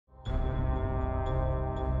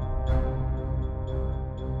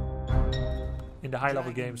in the high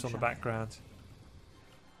level games on the background.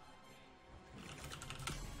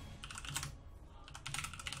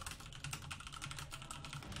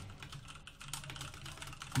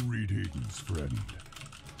 Greetings, friend.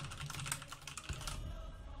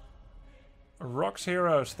 Rocks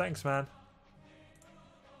Heroes, thanks man.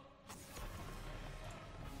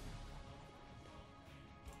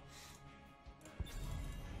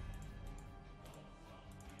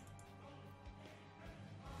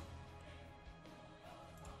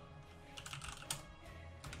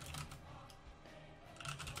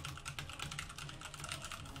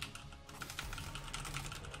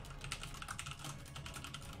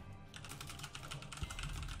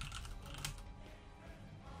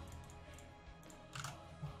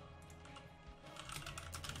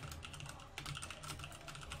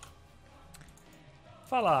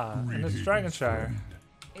 Voila, and it's Dragon Shire.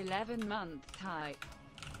 11-month type.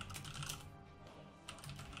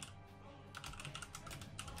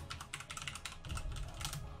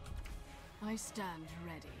 I stand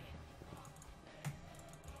ready.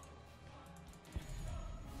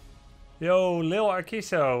 Yo, Lil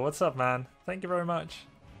Arquiso, what's up, man? Thank you very much.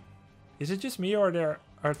 Is it just me, or there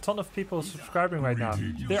are a ton of people subscribing right now?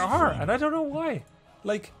 There are, and I don't know why.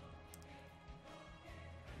 Like,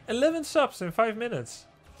 11 subs in 5 minutes.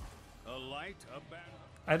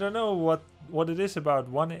 I don't know what it is about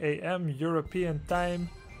 1 AM European time.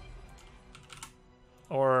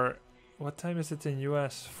 Or what time is it in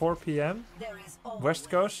US? 4 PM? West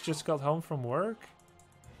Coast, just got home from work.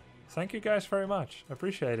 Thank you guys very much.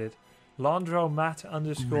 Appreciate it. Landromat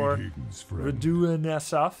underscore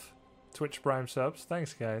Reduenesaf. Twitch Prime subs.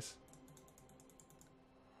 Thanks guys.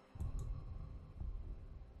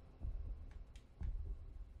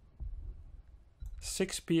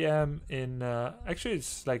 $6 PM in actually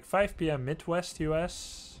it's like 5 PM Midwest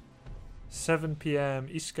US, 7 PM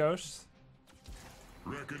East Coast.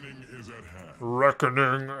 Reckoning is at hand.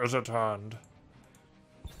 Reckoning is at hand.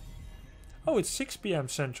 Oh, it's 6 PM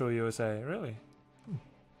Central USA, really?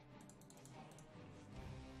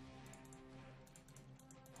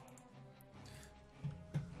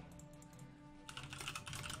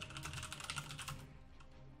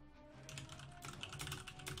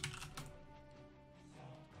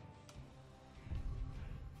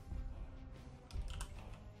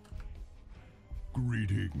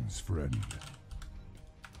 Greetings, friend.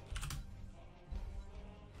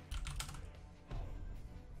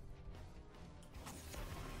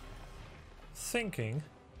 Thinking.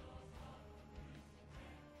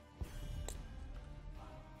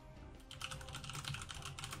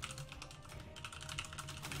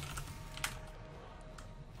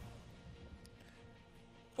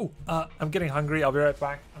 Oh, I'm getting hungry. I'll be right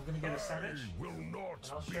back. I'm gonna get a sandwich. I will not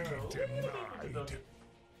I'll be show. denied.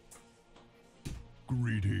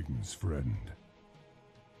 Greetings, friend.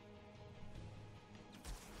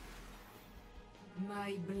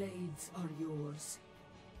 My blades are yours.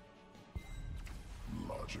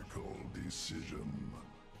 Logical decision.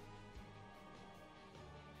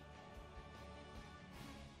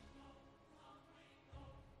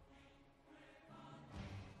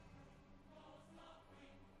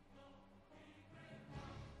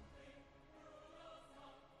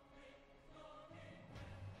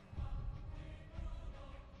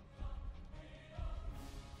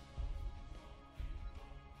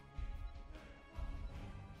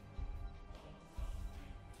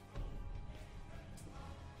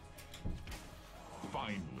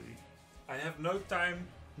 I have no time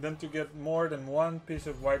than to get more than one piece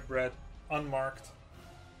of white bread unmarked.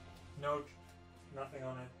 Note, nothing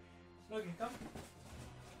on it. Look, you come.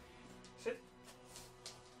 Sit.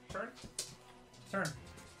 Turn. Turn.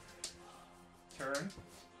 Turn.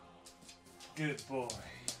 Good boy.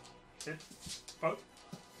 Sit. Poke.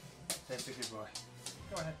 That's a good boy.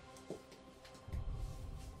 Go ahead.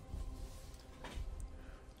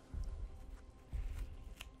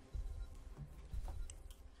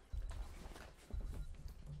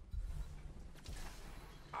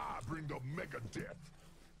 Bring the mega death.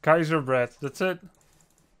 Kaiser bread, that's it.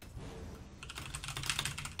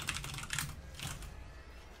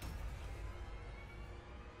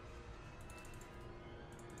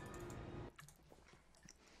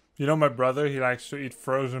 You know my brother, he likes to eat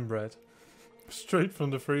frozen bread. Straight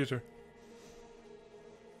from the freezer.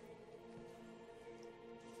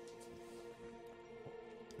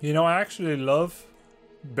 You know, I actually love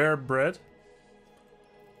bare bread.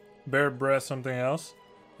 Bare bread, something else.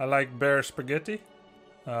 I like bare spaghetti.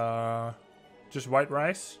 Just white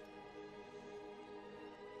rice.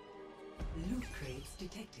 Loot crates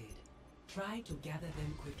detected. Try to gather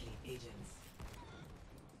them quickly, agents.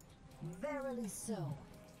 Verily so.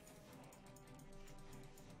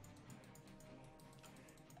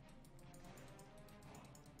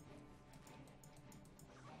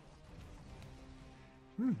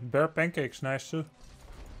 Bear pancakes, nice too.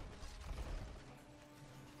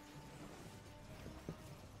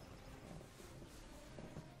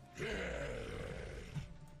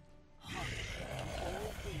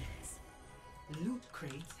 Loot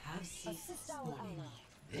crates have ceased spawning.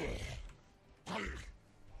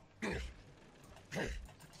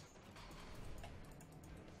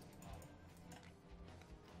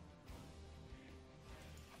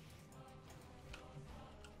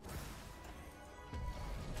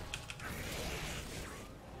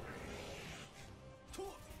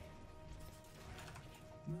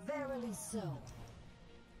 Verily so.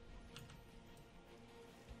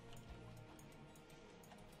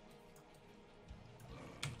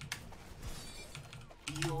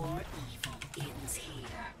 Your evil ends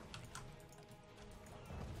here.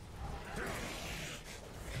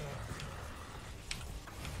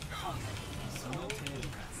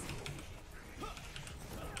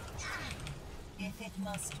 If it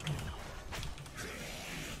must be.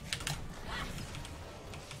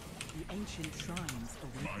 The ancient shrines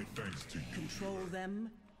await. My thanks to you. Control them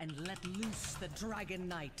and let loose the Dragon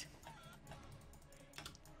Knight.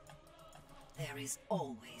 There is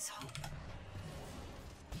always hope.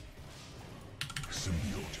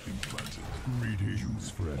 Symbiote implanted.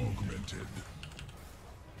 Greetings, friend. Augmented.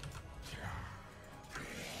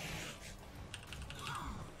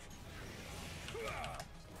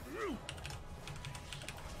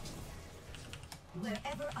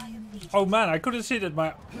 Wherever I am needed. Oh man, I couldn't see that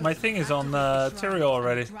my thing is on Tyrael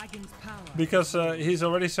already. Dragon's power. Because he's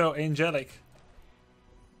already so angelic.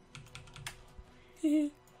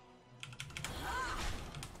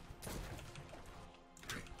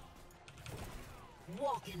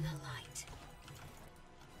 Walk in the light.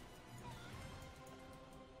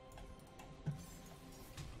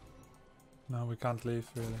 No, we can't leave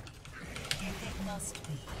really. If it must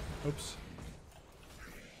be. Oops.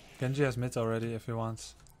 Genji has mid already if he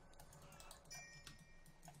wants.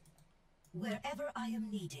 Wherever I am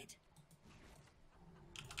needed.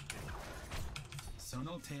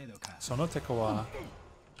 Sono Tekoa.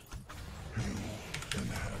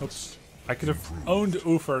 Oops. I could have owned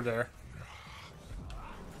Uther there.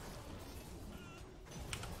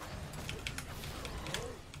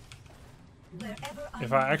 Wherever I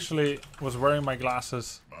If am I actually was wearing my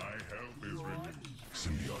glasses. My help is ready.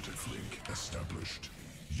 Symbiotic link established.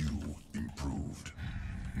 You improved.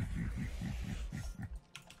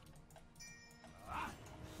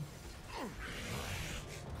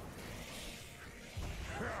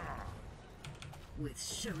 with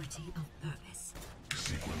surety of purpose.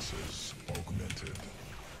 Sequences augmented.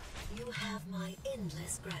 You have my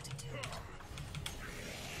endless gratitude.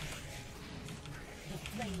 The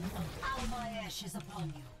flame of all my ashes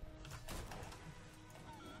upon you.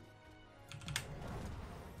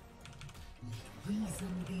 Let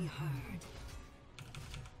reason be heard.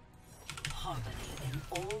 Harmony in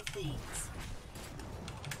all things.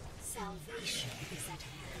 Salvation is at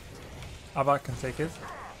hand. Abba can take it.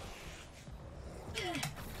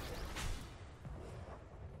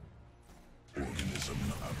 Organism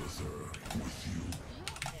Abathur with you.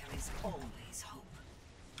 There is always hope.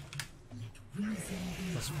 Let reason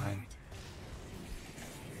be That's heard. fine.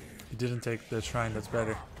 He didn't take the shrine, that's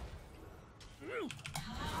better.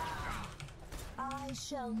 I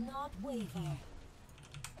shall not waver.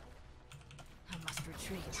 I must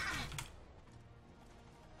retreat.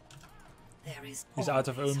 There is He's out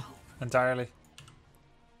of always oom hope. entirely.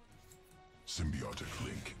 Symbiotic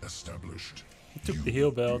link established. He took You the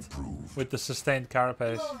heal build improved. with the sustained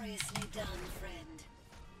carapace. Gloriously done, friend.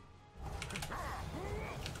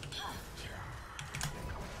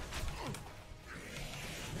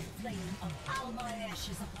 The flame of all my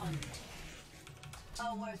ashes upon it.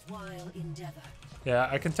 A worthwhile endeavor. Yeah,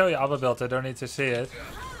 I can tell you Abba build, I don't need to see it.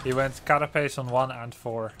 He went carapace on 1 and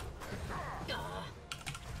 4.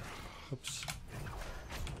 Oops.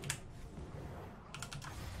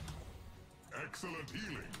 Excellent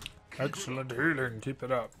healing. Excellent healing, keep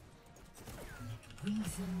it up.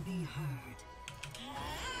 Reason be heard.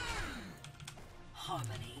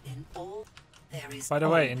 Harmony in all. There is By the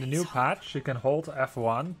way, in the always new hope. patch, you can hold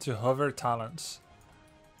F1 to hover talents.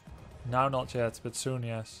 Now not yet, but soon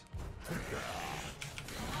yes.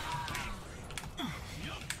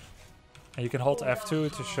 And you can hold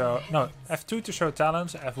F2 to show... No, F2 to show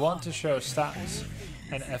talents, F1 to show stats,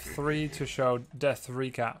 and F3 to show death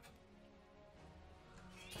recap.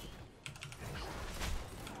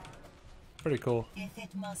 Pretty cool. If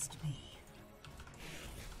it must be.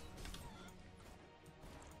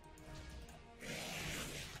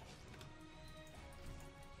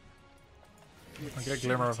 Okay,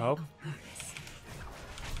 glimmer of hope.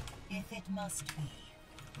 If it must be.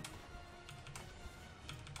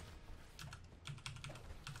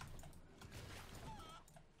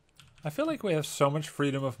 I feel like we have so much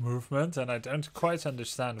freedom of movement, and I don't quite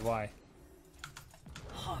understand why.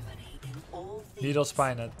 Harmony in all things. Needle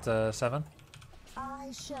spine at 7.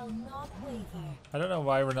 I shall not waver. I don't know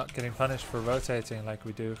why we're not getting punished for rotating like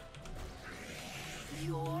we do.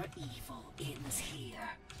 Your evil ends here.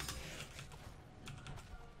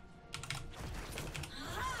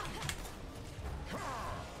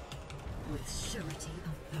 With surety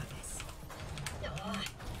of purpose.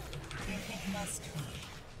 If it must be.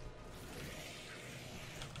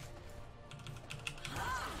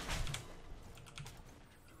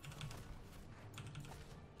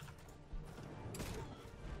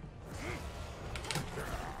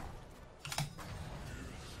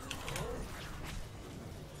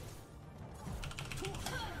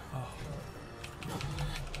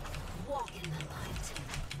 Walk in the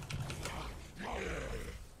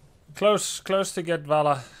light. Close to get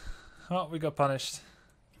Vala. Oh, we got punished.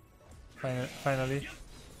 Finally.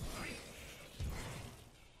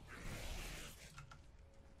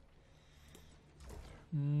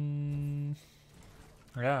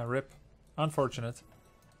 Yeah, rip. Unfortunate.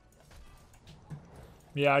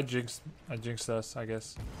 Yeah, I jinxed us, I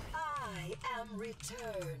guess. I am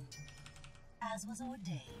returned, as was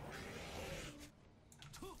ordained.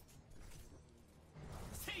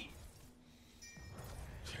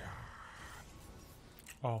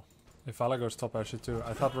 Oh, if Vala goes top, I should too.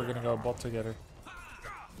 I thought we were gonna go bot together.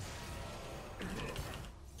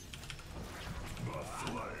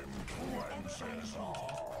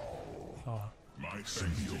 Oh. My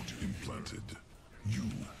symbiote implanted. You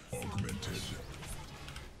augmented.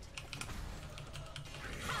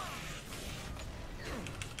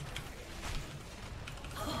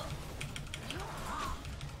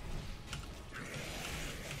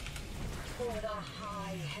 For the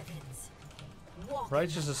high heavens. Walk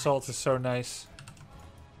Righteous Assault is so nice.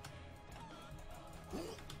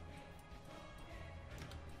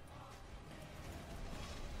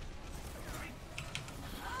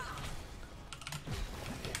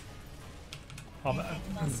 Oh,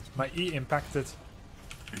 my E impacted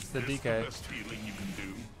the DK. Best healing you can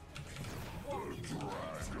do. The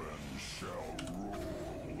dragon shall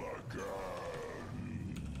rule again.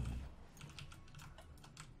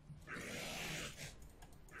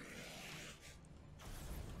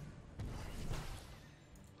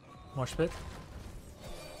 Mosh pit.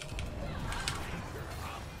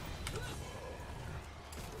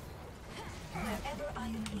 wherever I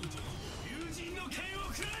am needed.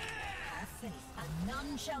 Have faith, and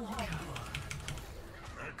none shall harm you.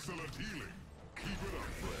 Excellent healing. Keep it up,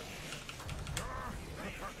 friend.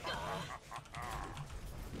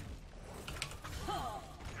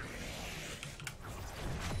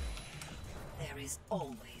 There is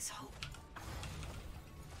always hope.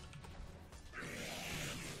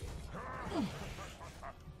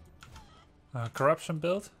 Corruption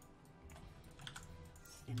build.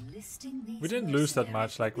 Enlisting these We didn't lose that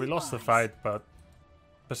mercenaries much, like we would be lost the wise. fight, but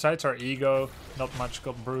besides our ego, not much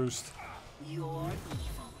got bruised. Your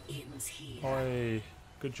evil ends here. Oi,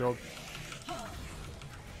 good job.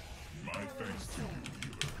 My thanks to you,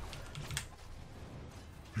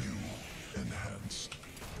 healer. You enhanced,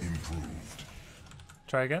 improved.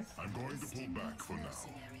 Try again. I'm going to pull back for now.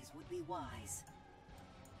 Mercenaries would be wise.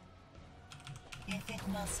 If it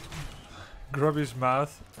must be, Grubby's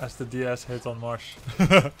mouth as the DS hit on Marsh.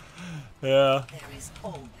 Yeah. there is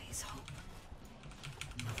always hope.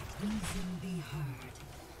 Let reason be heard.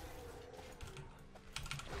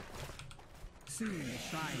 Soon the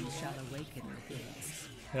shrine shall awaken within us.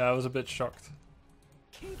 Yeah, I was a bit shocked.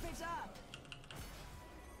 Keep it up.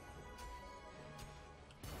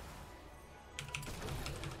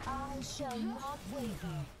 I shall not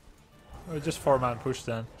waver, Just 4-man push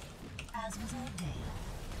then. as was ordained.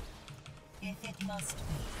 If it must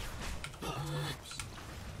be, I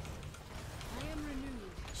am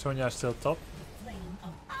renewed. Sonya's still top. flame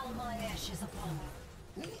of all my ashes upon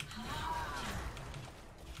you.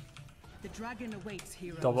 The dragon awaits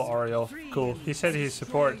heroes. Double Auriel. Free Cool. He said he's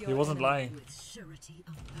support. destroy He your wasn't enemy. lying. With surety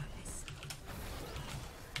of purpose.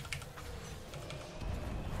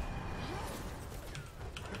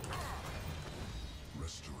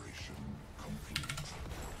 Restoration complete.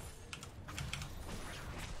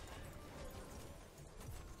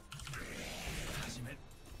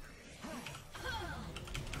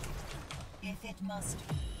 If it must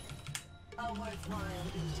be, a worthwhile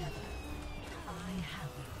endeavor. I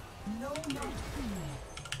have you. No, not fear.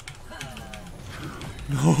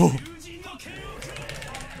 No.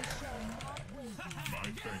 My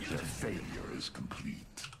thanks. The failure is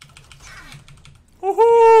complete.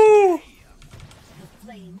 Woohoo! The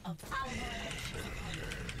flame of our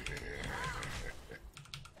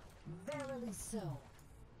so.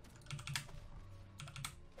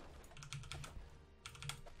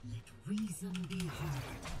 Let reason be heard.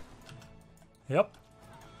 Yep.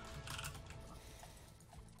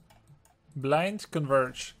 Blind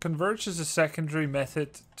converge. Converge is a secondary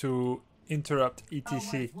method to interrupt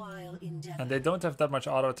ETC. And they don't have that much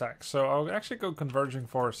auto attack. So I'll actually go Converging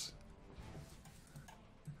Force.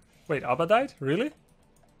 Wait, Abba died? Really?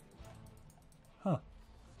 Huh.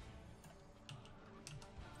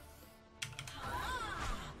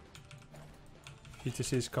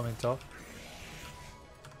 ETC is coming top.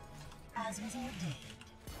 As was ordained.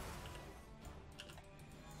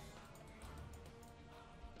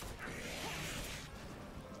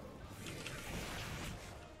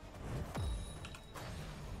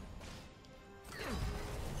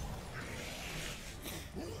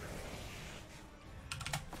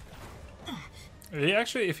 He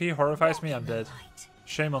actually, if he horrifies me, I'm dead.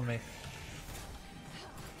 Shame on me.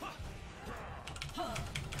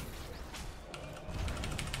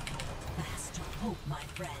 Fast to hope, my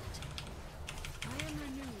friend. I am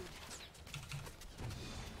renewed.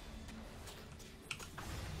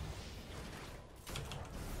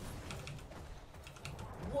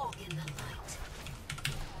 Walk in the light.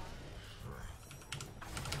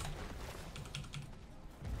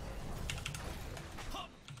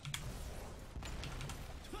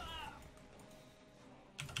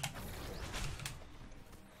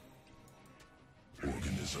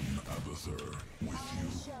 Organism Abather with you.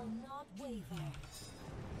 Shall not waver.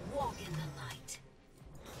 Walk in the light.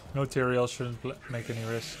 No Tyrael shouldn't make any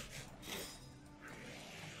risk.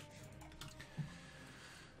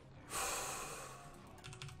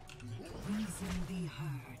 Reason be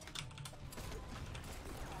heard.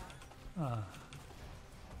 Ah.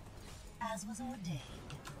 As was ordained.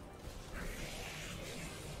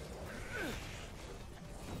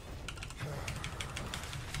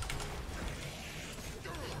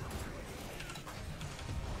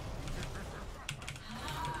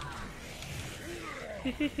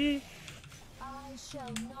 I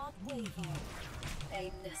shall not waver.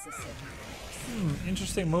 A necessary.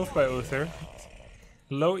 Interesting move by Uther.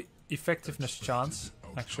 Low effectiveness chance,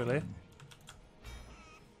 actually.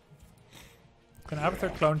 Can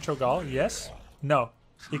Abathur clone Cho'Gall? Yes. No.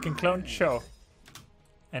 He can clone Cho.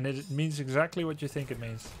 And it means exactly what you think it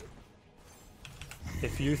means.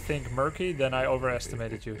 If you think murky, then I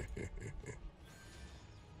overestimated you.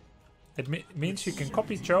 It means you can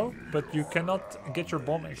copy Cho, but you cannot get your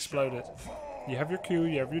bomb exploded. You have your Q,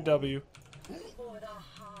 you have your W.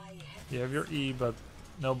 You have your E, but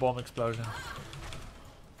no bomb explosion.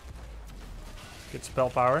 Good spell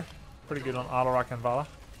power. Pretty good on Alarak and Vala.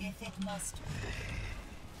 If it must be,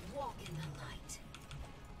 walk in the light.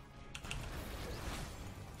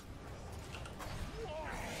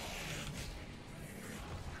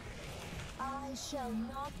 I shall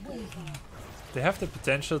not waver. They have the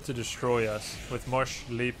potential to destroy us with Mosh,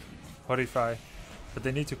 Leap, Horrify, but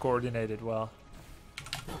they need to coordinate it well.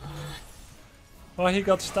 Well, he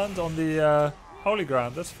got stunned on the Holy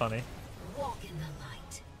Ground, that's funny. Walk in the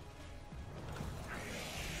light.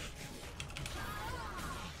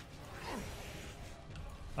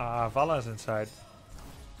 Ah, Vala's inside.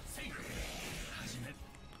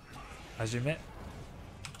 Hajime.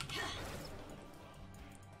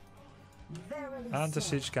 Verily And the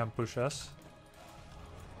so. siege can push us.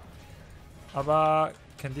 Abba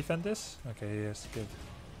can defend this? Okay, yes, good.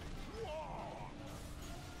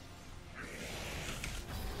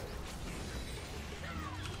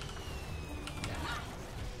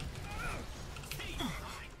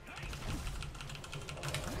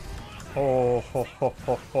 Oh, ho, ho,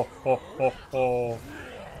 ho, ho, ho, ho, ho.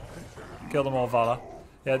 Kill them all, Vala.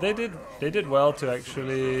 Yeah, they did well to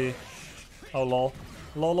actually. Oh lol,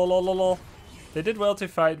 lol, lol, lol, lol, lol. They did well to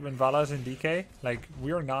fight when Vala's in DK. Like,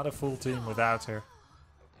 we are not a full team without her.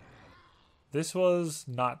 This was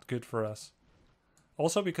not good for us.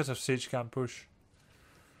 Also because of Siege Camp push.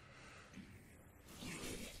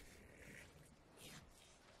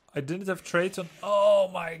 I didn't have traits on... Oh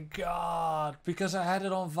my god! Because I had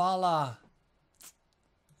it on Vala.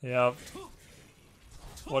 Yep.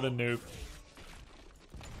 What a noob.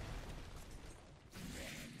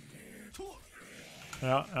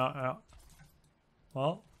 Yeah.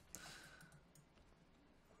 Well.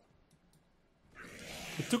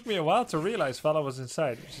 It took me a while to realize Vala was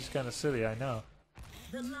inside, which is kind of silly, I know.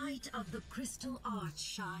 The light of the crystal arch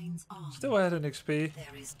shines on. Still had an XP,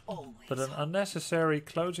 There is always but an hope. unnecessary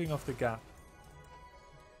closing of the gap.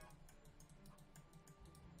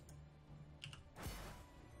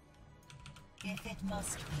 If it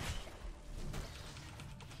must be.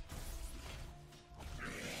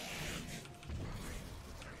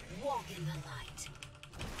 Walk in the light.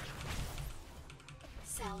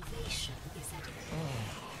 Salvation is at hand.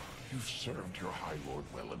 You've served your High Lord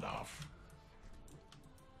well enough.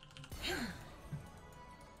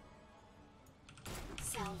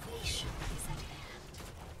 Salvation is at hand.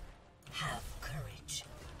 Have courage.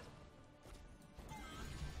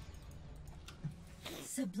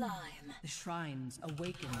 Sublime. The shrines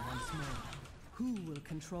awaken once more. Who will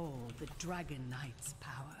control the Dragon Knight's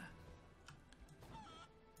power?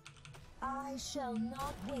 I shall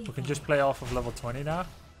not wait. We can just play off of level 20 now,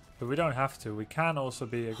 but we don't have to. We can also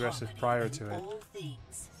be aggressive prior to it. All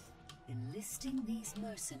things. Enlisting these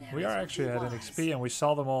mercenaries We are actually would at be an wise. XP and we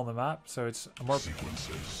saw them all on the map, so it's a more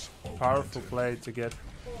Sequences powerful augmented. play to get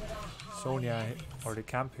Sonya or the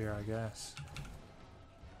camp here, I guess.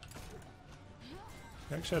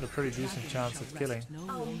 We actually had a pretty decent chance at killing. No A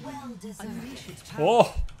longer. well-deserved. Unleash its power.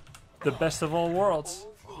 Oh! The best of all worlds.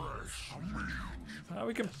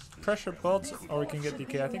 We can pressure bot or we can get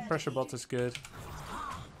DK. I think pressure bot is good.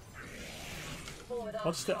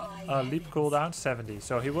 What's the leap cooldown? 70.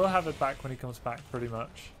 So he will have it back when he comes back, pretty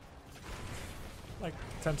much. Like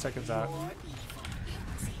 10 seconds out.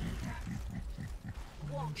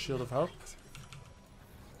 Shield of Hope.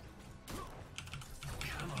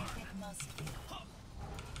 It must be.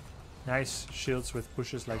 Nice shields with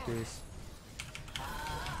pushes like these.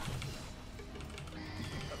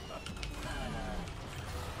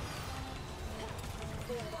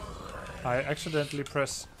 I accidentally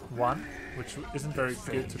press 1, which isn't very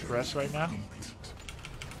good to press right now.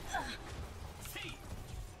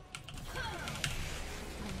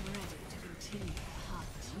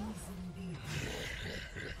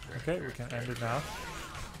 Okay, we can end it now.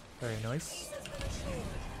 Very nice.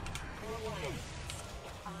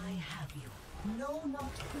 I have you. No,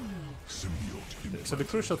 not me. Symbiote So the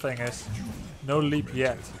crucial thing is no leap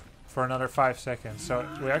yet for another 5 seconds. So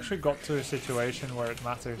we actually got to a situation where it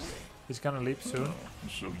matters. He's gonna leap soon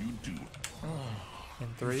So you do. in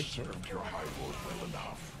 3. Served your High Lord well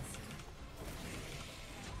enough.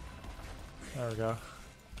 There we go.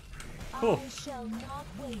 Cool. I shall not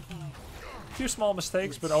waver. Few small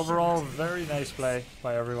mistakes, but overall very nice play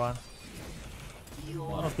by everyone.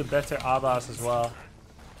 One of the better Abbas as well.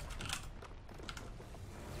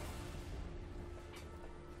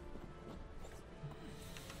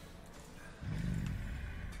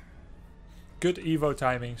 Good Evo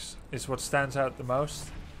timings is what stands out the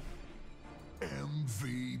most.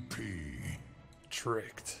 MVP.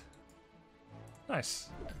 Tricked. Nice.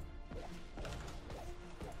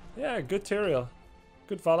 Yeah, good Tyrael.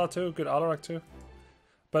 Good Vala too, good Alarak too.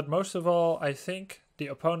 But most of all, I think the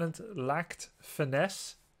opponent lacked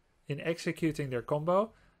finesse in executing their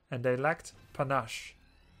combo, and they lacked panache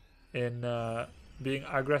in being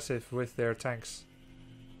aggressive with their tanks.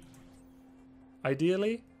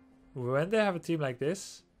 Ideally, when they have a team like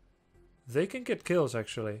this, they can get kills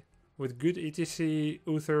actually. With good ETC,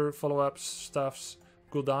 Uther follow-ups, stuffs,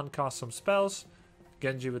 Gul'dan cast some spells,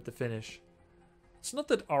 Genji with the finish. It's not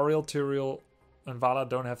that Auriel, Tyrael and Vala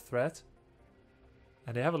don't have threat,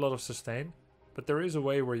 and they have a lot of sustain, but there is a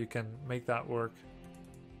way where you can make that work.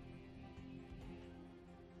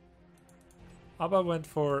 Abba went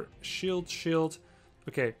for shield, shield.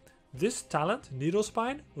 Okay, this talent,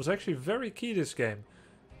 Needlespine, was actually very key this game.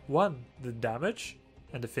 1, the damage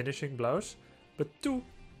and the finishing blows, but 2,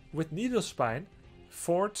 with Needlespine,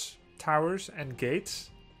 forts, towers and gates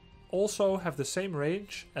also have the same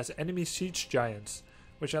range as enemy siege giants,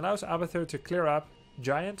 which allows Abathur to clear up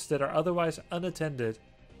giants that are otherwise unattended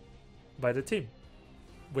by the team.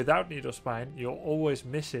 Without Needlespine, you'll always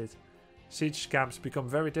miss it. Siege camps become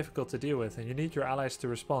very difficult to deal with and you need your allies to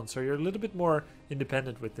respond, so you're a little bit more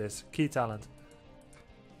independent with this. Key talent.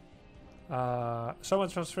 Summon,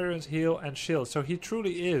 Transference, Heal and Shield. So he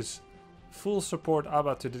truly is full support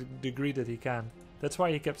Abba to the degree that he can. That's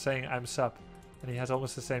why he kept saying I'm sub, and he has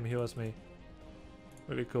almost the same heal as me.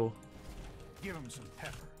 Really cool. Give him some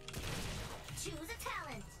pepper. Choose a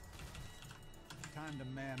talent. Time to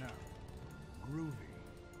man up. Groovy.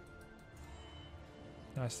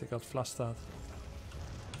 Nice, they got Flastad.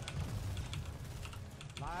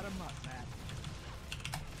 Light him up, Matt.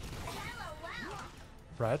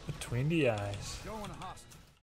 Right between the eyes. Going hostile.